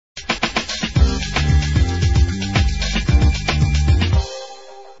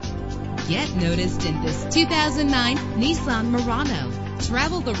noticed in this 2009 Nissan Murano.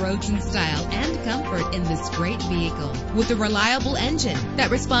 Travel the roads in style and comfort in this great vehicle with a reliable engine that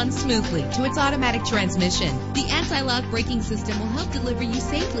responds smoothly to its automatic transmission. The anti-lock braking system will help deliver you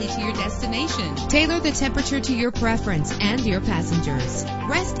safely to your destination. Tailor the temperature to your preference and your passengers.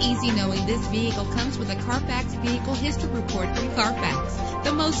 Rest easy knowing this vehicle comes with a Carfax Vehicle History Report from Carfax,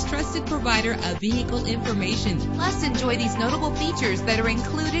 the most trusted provider of vehicle information. Plus, enjoy these notable features that are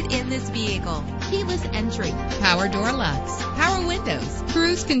included in this vehicle: keyless entry, power door locks, power windows,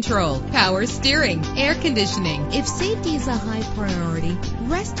 cruise control, power steering, air conditioning. If safety is a high priority,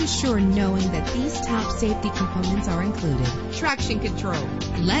 rest assured knowing that these top safety components are included: traction control.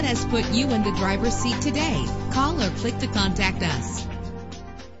 Let us put you in the driver's seat today. Call or click to contact us.